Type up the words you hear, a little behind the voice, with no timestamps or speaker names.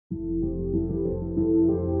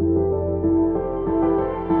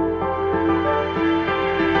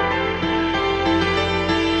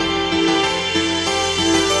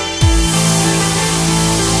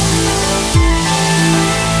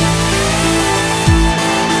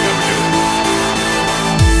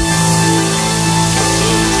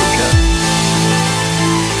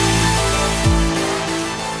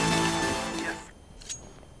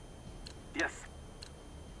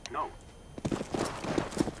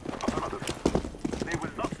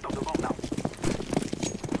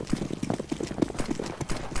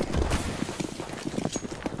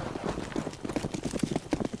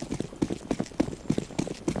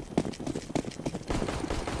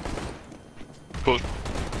Push.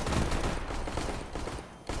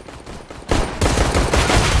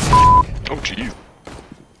 Oh jeez.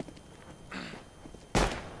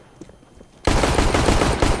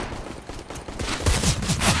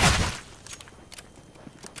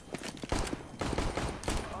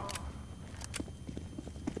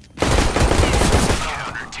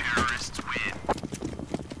 Counter-terrorists win.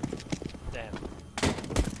 Damn.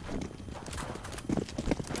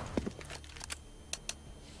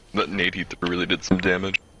 That nade he threw really did some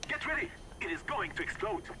damage. Get ready! It is going to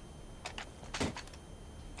explode.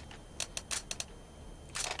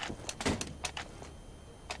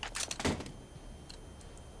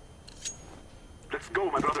 Let's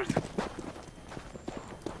go, my brothers.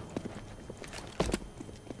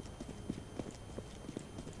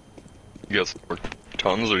 You guys more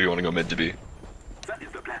tons, or do you want to go mid to B? That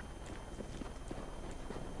is the plan.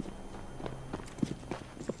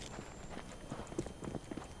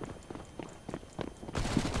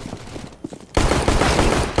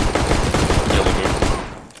 Yellow move.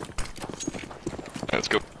 Alright, let's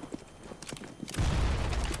go.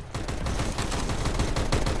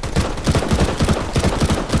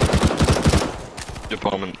 Get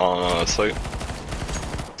bomb on site.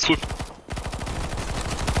 Swift.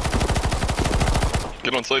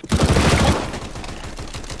 Get on site.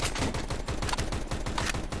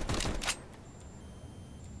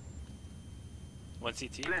 One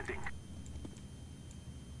CT. Planting.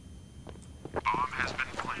 Bomb has been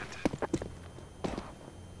planted.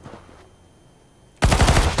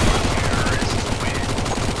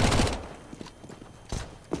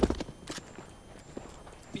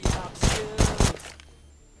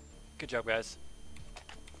 Good job, guys.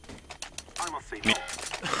 I must say Me-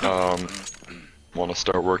 no. Want to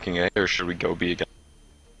start working A, or should we go B again?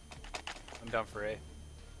 I'm down for A.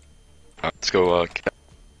 Alright, let's go,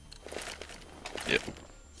 yeah.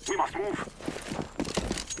 We must move.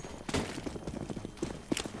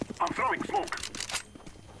 I'm throwing smoke.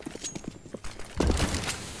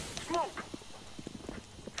 Smoke!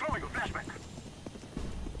 Throwing a flashback.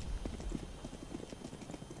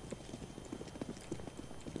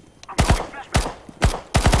 I'm throwing flashback.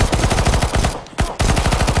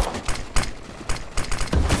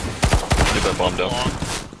 Get that bomb down.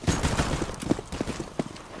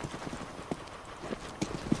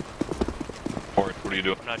 Orange, what are you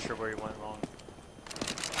doing? I'm not sure where he went wrong.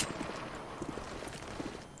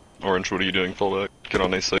 Orange, what are you doing? Fall back. Get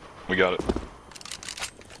on A site. We got it.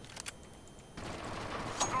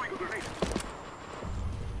 I'm throwing a grenade.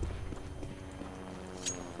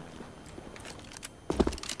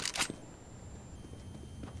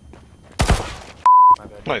 My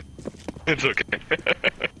bad. Nice. It's okay.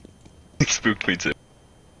 He spooked me too.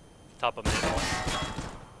 Top of middle.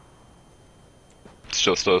 It's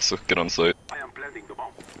just us, so get on site. I am planting the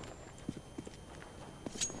bomb.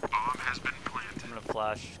 Bomb has been planted. I'm gonna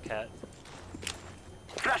flash cat.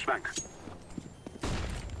 Flashbang.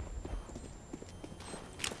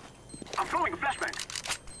 I'm throwing a flashbang.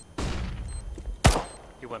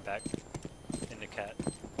 He went back into cat.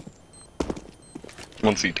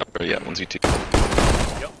 One CT. Yeah, one CT.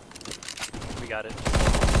 Yep. We got it.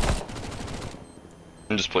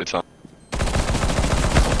 And just play time.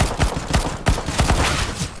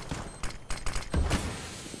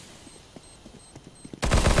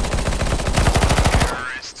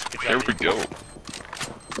 Good Here job. we go.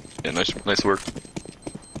 Yeah, nice work.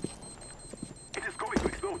 It is going to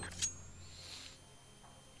explode.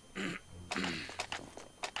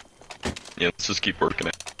 Yeah, let's just keep working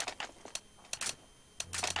it.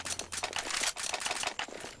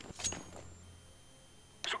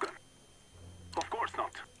 Shukran. Of course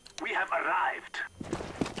not. We have arrived.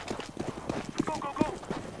 Go, go, go.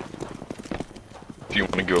 If you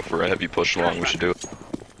want to go for a heavy push long, we should do it.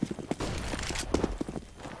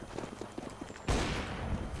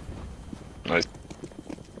 Nice.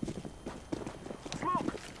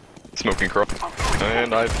 Smoke. Smoking cross. I'm throwing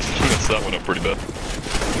And I messed that one up pretty bad.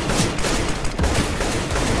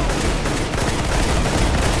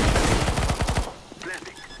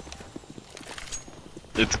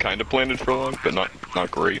 It's kind of planted for long, but not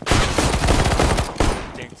great.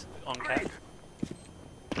 Dinked on cat.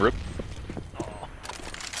 Rip.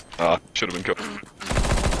 Oh. Should have been cooked.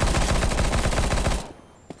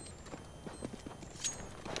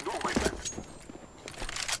 Go, my friend.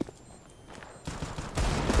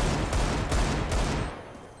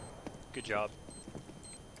 Good job.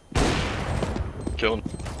 Kill him.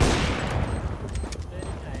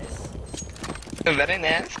 Very nice. Very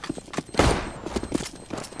nice.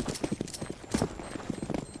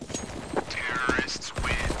 Terrorists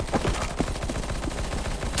win.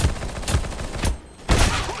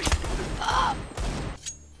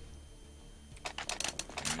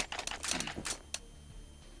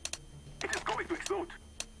 It is going to explode.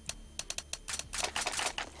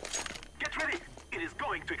 Get ready. It is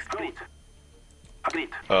going to explode. Agreed.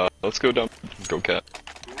 Let's go down. Go cat.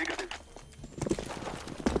 Negative.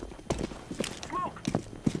 Smoke.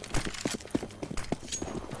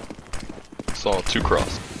 Saw 2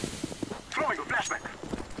 cross. Throwing a flashback.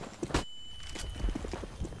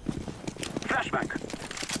 Flashback.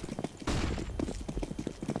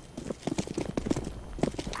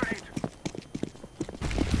 Grenade.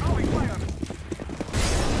 Throwing fire.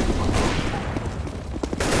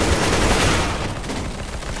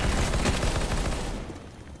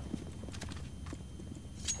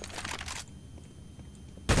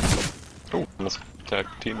 Oh, almost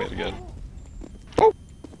attacked teammate again.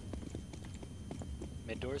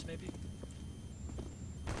 Mid doors maybe?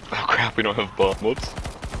 Oh crap, we don't have bomb. Whoops.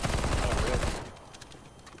 Oh, really?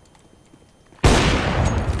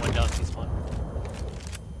 One down, he's one.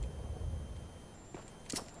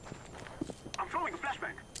 I'm throwing a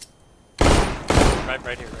flashback.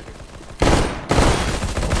 Right here, right here.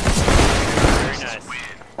 Very nice.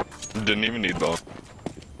 Didn't even need bomb.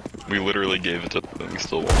 We literally gave it to them, we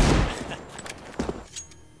still won.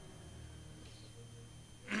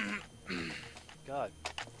 God.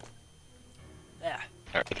 Yeah.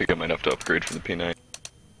 Alright, I think I might have to upgrade from the P9.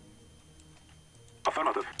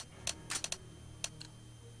 Affirmative.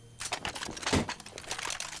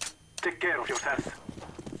 Take care of yourself.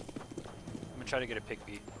 I'm gonna try to get a pick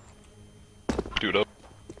beat. Dude up.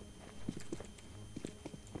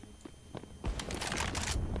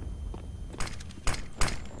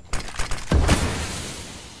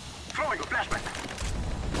 Throwing a flashback.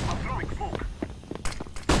 I'm throwing smoke.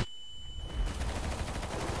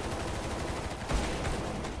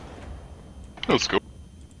 Let's go.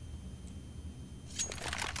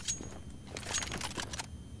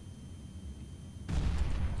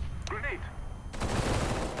 Grenade.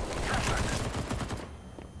 Flashback.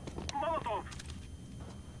 Molotov.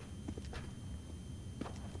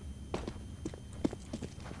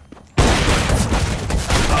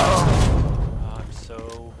 Oh, I'm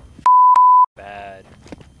so bad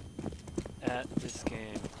at this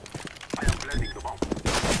game. I am planting the bomb.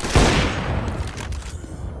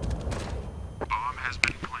 Bomb has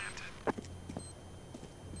been planted.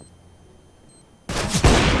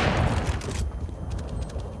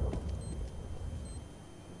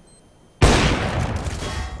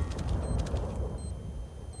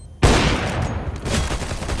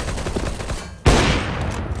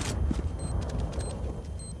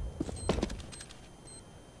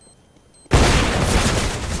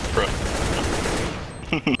 Bro.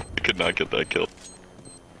 I could not get that kill.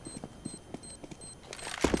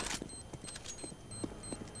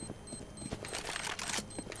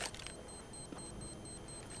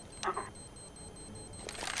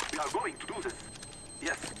 We are going to do this.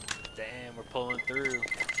 Yes. Damn, we're pulling through.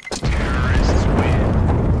 Terrorists win.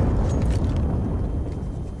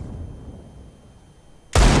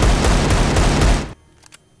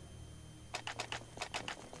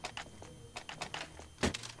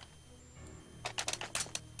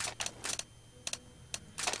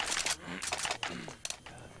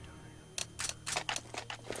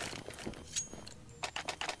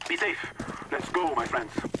 Be safe. Let's go, my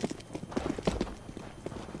friends.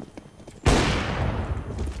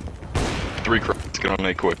 Three cross. Get on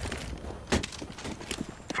A quick.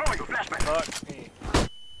 Throwing a flashback. Fuck me.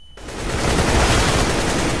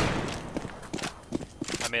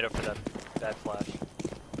 I made up for that bad flash.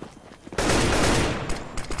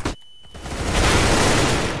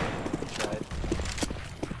 Tried.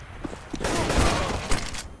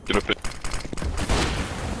 Get up it.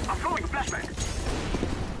 I'm throwing a flashback.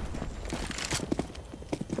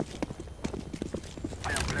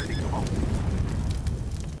 I am planting the bomb.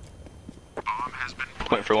 Bomb has been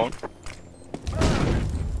Plant for long.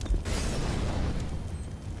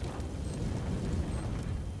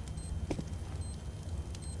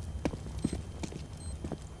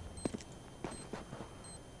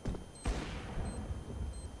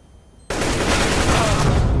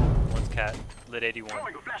 Lit 81.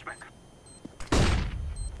 Throwing a flashback.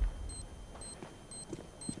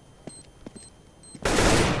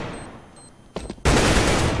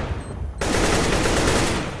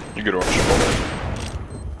 You get orange ball there.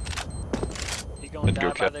 He gonna Let's die go,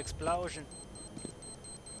 by Cap. the explosion.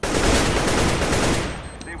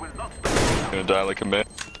 They will not stop. Gonna die like a man.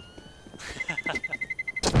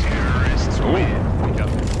 Terrorists Ooh. Good job.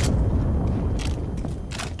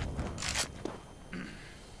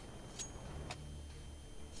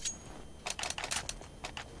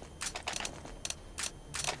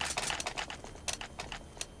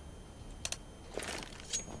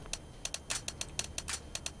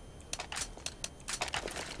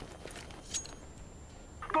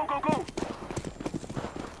 Go, go, go!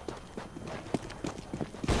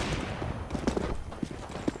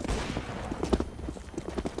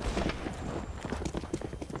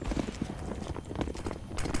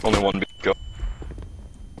 Only one B. Go.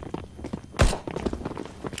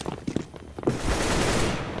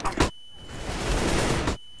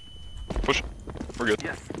 Push. We're good.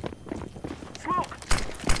 Yes. Smoke!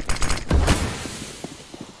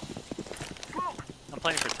 Smoke! I'm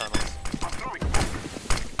playing for tunnels. I'm throwing.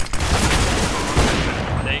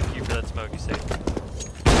 Thank you for that smoke you saved.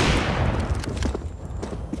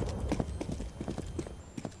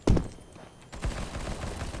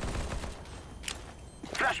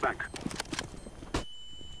 Flashback.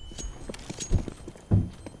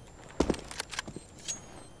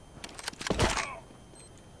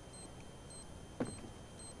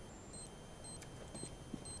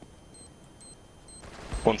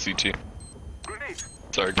 One CT. Grenade.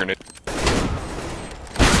 Sorry, grenade.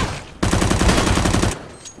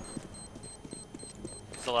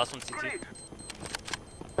 It's the last one, CT. Grenade.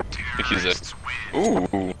 I think he's it.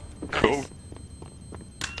 Ooh. Cool.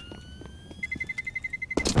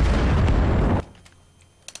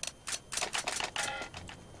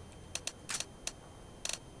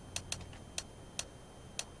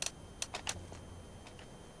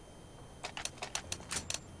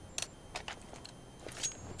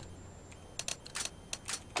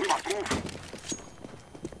 We must move.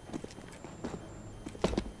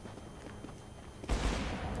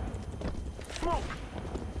 Smoke!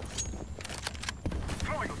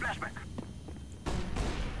 Throwing a flashback.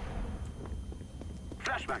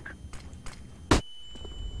 Flashback.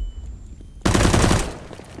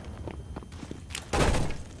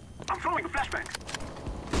 I'm throwing a flashback.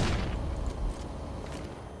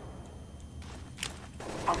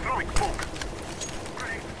 I'm throwing smoke.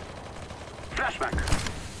 Grenade. Flashback.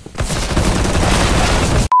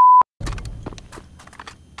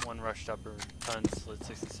 One rushed upper, tons, lit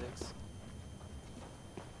 66.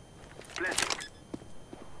 Planting.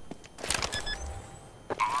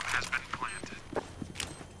 Bomb has been planted.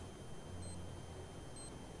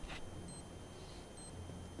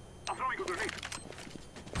 I'm throwing a grenade.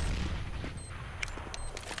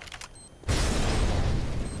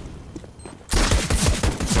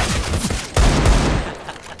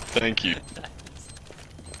 Thank you.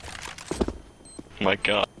 My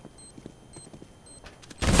god.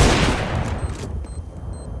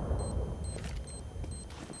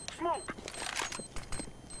 Smoke!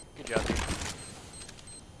 Good job, dude.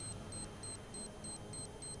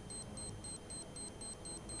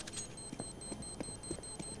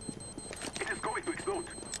 It is going to explode.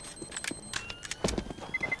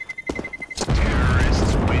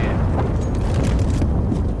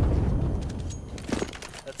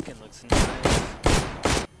 That skin looks nice.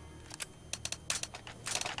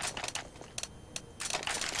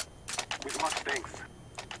 With much thanks.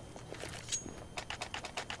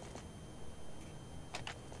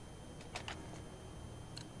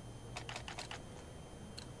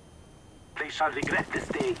 They shall regret this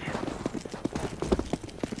day.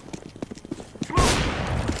 Smoke!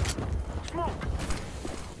 Smoke!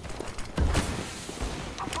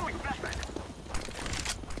 I'm throwing a flashback.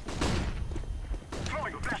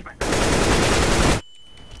 Throwing a flashback.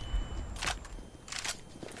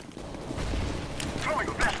 Throwing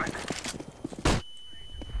a flashback.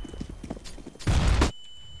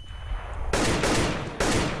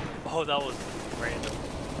 Oh, that was random.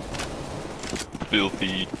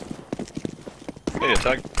 Filthy. Hey,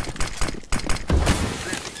 attack.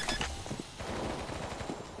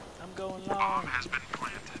 I'm going long. Has been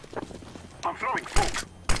planted. I'm throwing smoke.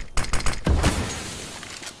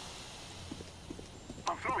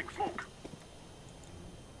 I'm throwing smoke.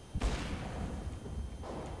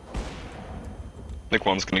 I think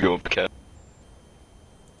one's gonna go up cat.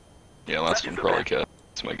 Yeah, last one probably cat.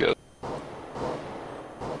 That's my guess.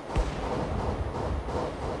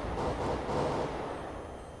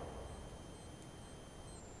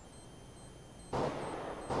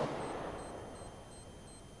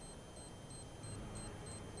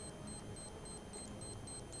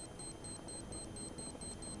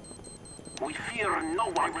 We fear no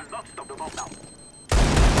one. We will not stop the bomb now.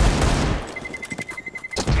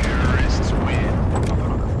 Terrorists win.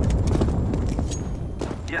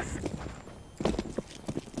 Yes.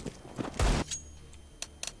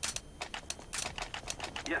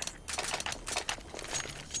 Yes.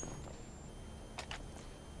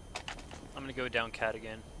 I'm gonna go down cat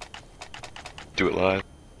again. Do it live.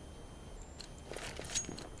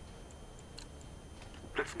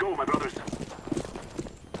 Let's go, my brothers.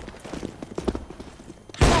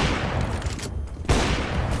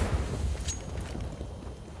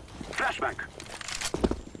 Flashback.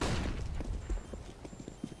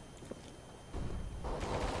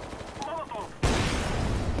 Molotov.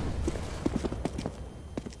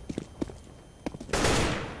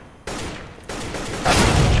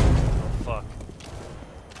 Fuck.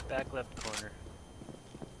 Back left corner.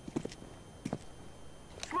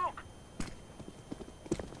 Smoke.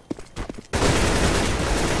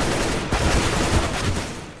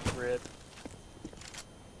 Rip.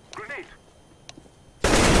 Grenade.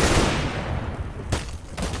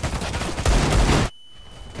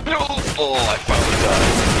 No! Oh, I finally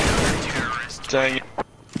died. Dang it.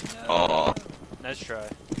 Aw. Nice try.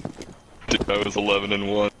 Dude, I was 11 and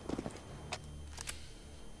 1.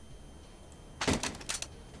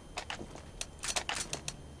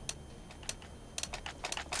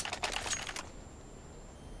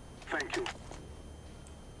 Thank you.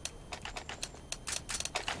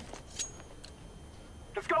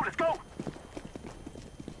 Let's go, let's go!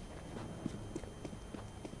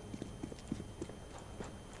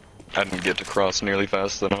 I didn't get to cross nearly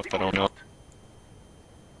fast enough, I don't know.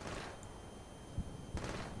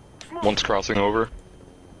 Smoke. One's crossing over.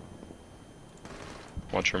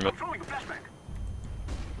 Watch your I'm mid. throwing a flashback.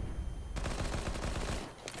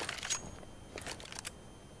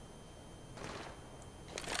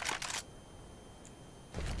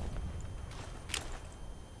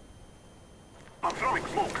 I'm throwing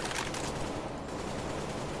smoke.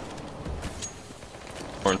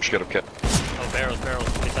 Orange, get up, cat. Oh, barrels,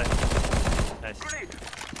 inside. Nice. Grenade.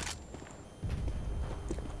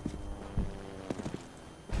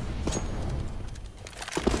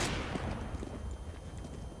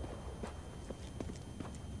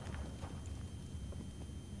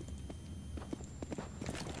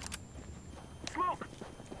 Smoke.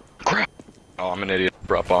 Crap! Oh, I'm an idiot.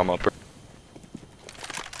 Brought bomb up.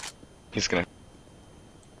 He's gonna.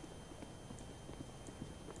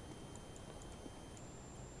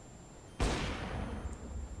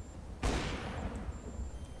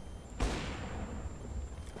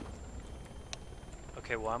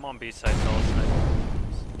 Okay, well I'm on B side, so I'll snipe.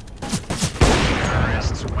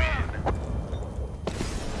 Terrorists win.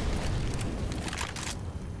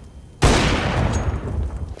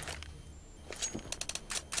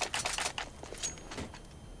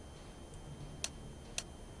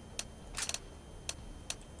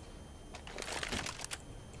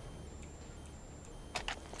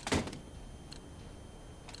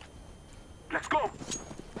 Let's go.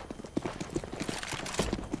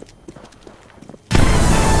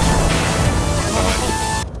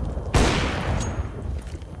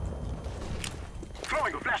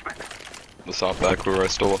 Throwing a flashback. The soft back where I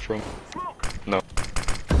stole it from. Smoke. No.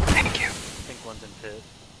 Thank you. I think one's in pit.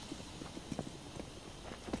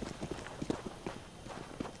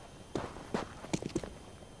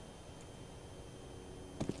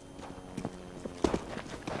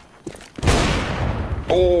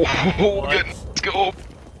 Oh, What? good. Let's go.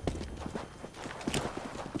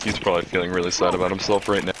 He's probably feeling really sad about himself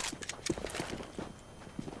right now.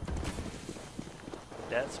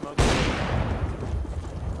 That smoke.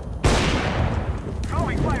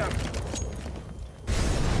 Throwing fire.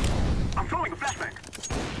 I'm throwing a flashback.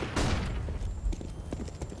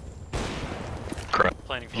 Crap.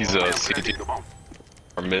 Planning for He's one. a Planting CT the bomb.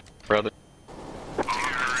 or mid, rather.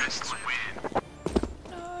 Terrorists win.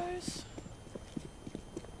 Nice.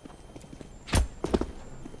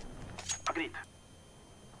 Agreed.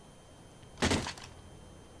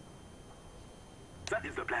 That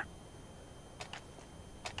is the plan.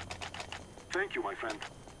 Thank you, my friend.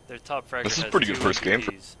 Their top fragger This is has pretty good 2 first game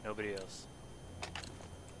for- MPs, nobody else.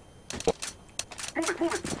 Move it,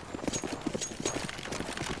 move it.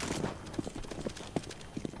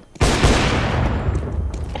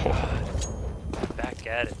 Back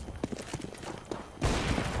at it.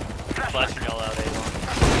 Flashback. Flashing y'all out, A-Long.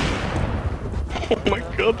 Oh my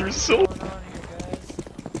god, they're so. What's going on here, guys?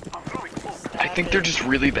 I'm throwing smoke. I think they're just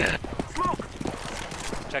really bad. Smoke.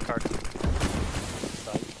 Check card.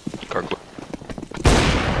 Car clear.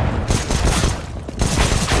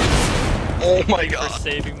 Oh my For god.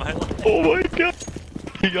 saving my life. Oh my god.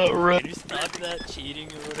 He got Can you wrecked. stop that cheating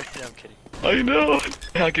or whatever? No, I'm kidding. I know.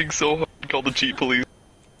 Hacking so hard. Call the cheat police.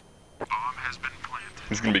 Bomb has been planted.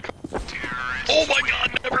 He's gonna be. Terrorists Oh my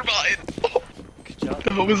god, never mind. Oh, Good job.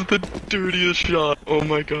 that was the dirtiest shot. Oh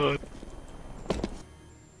my god.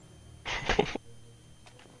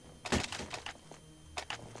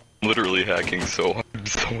 Literally hacking so hard.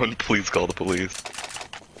 Someone please call the police.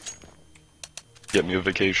 Get me a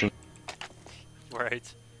vacation. Right.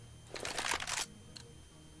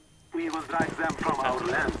 We will drive them from our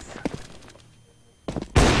lands.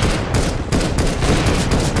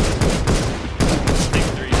 Big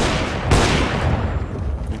three.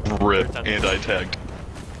 Rip, and I tagged.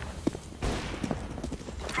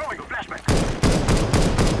 Throwing a flashback.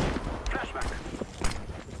 Flashback.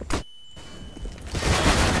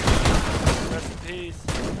 Rest in peace.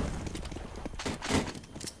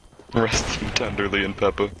 Rest tenderly in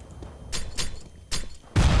Peppa.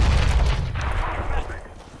 Flashback.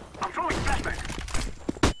 I'm throwing flashback.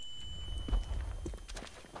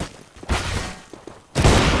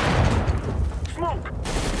 Smoke.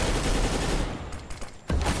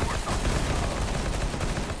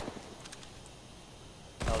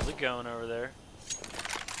 How's it going over there?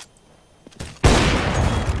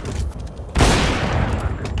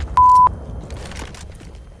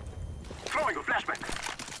 Throwing a flashback.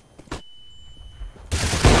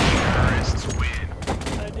 terrorists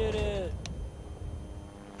win. I did it!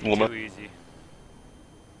 Lamar, Too easy.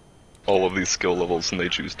 all of these skill levels and they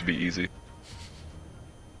choose to be easy.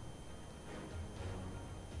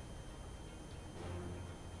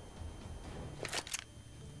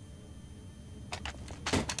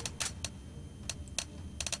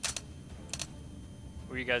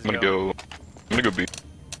 Where you guys I'm gonna going? go. I'm gonna go B.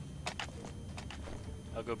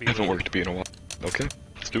 I'll go be Haven't with you. worked B in a while. Okay,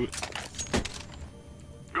 let's do it.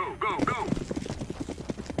 Go, go, go.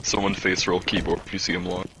 Someone face roll keyboard if you see him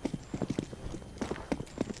long.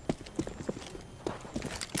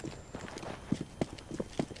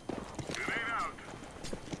 Grenade out.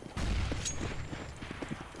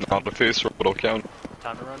 Not a face roll, but I'll count.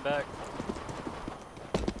 Time to run back.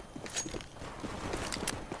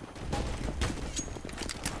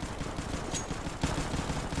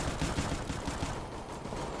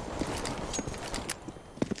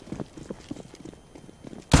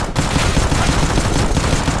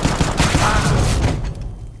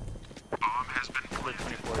 Bomb has been The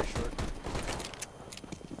planted. 24 is short.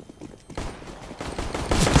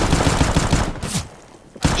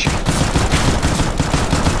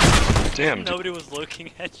 Damn, dude. Nobody was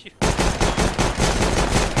looking at you.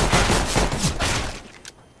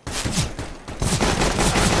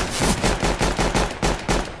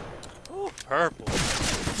 Ooh, purple.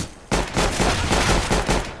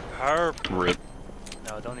 Purple. Rip.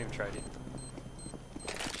 No, don't even try, dude.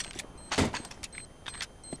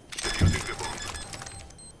 Defusing the bomb.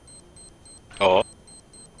 Oh.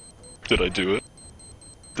 Did I do it?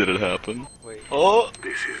 Did it happen? Wait, Oh,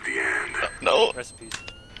 This is the end. no. recipes.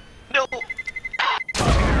 No.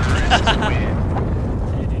 Terrorists win.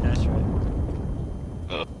 Hey, dude, nice try.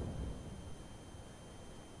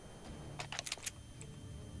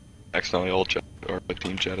 Accidentally all chat, or my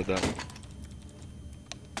team chatted that one.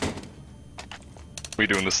 We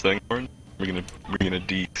doing this thing, Warren? We're gonna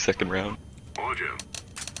D second round? Roger.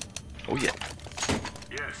 Oh yeah.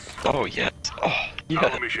 Yes. Oh yes. Oh yeah.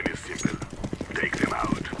 Our mission is simple. Take them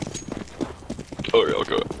out. Oh yeah, I'll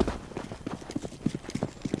go.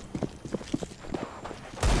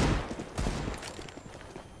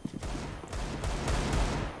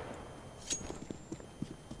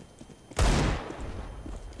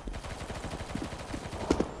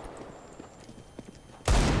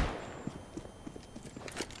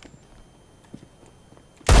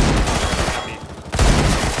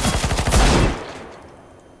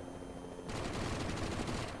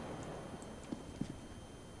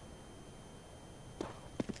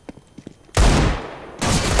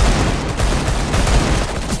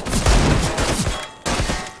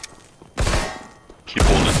 Keep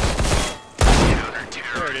holding. Counter There it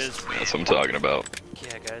terrorists is. win. That's what I'm talking about.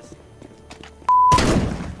 Yeah, guys.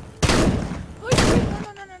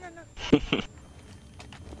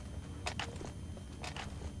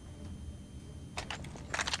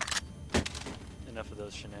 Enough of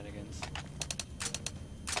those shenanigans.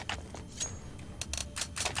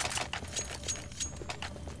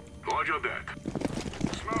 Roger that.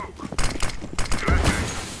 Smoke. Flashbang.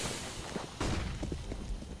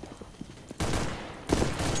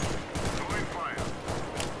 Throwing fire.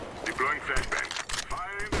 Deploying flashbang.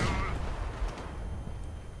 Fire in the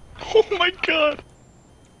hole. Oh my god.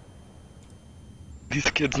 These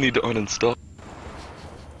kids need to uninstall.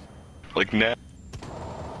 Like now.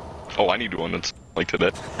 Oh, I need one that's like today.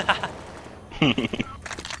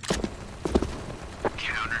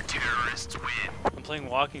 Counter-terrorists win. I'm playing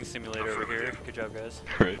walking simulator over here. Good job, guys.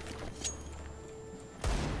 Right.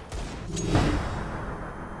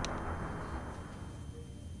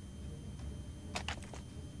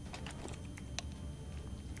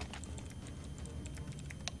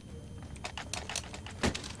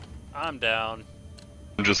 I'm down.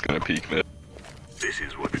 I'm just gonna peek mid. This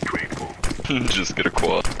is what we trained for. Just get a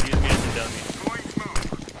quad. Use me as a dummy. Going smooth.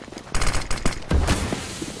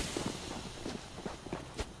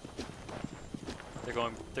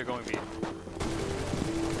 They're going B.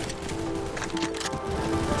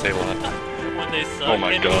 Say what? When they suck. Oh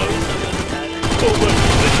my anyway, God. so it doesn't matter. Oh my,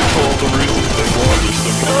 they can call all the reasons they want. They're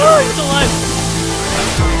so Oh, he's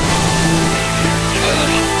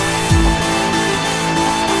alive!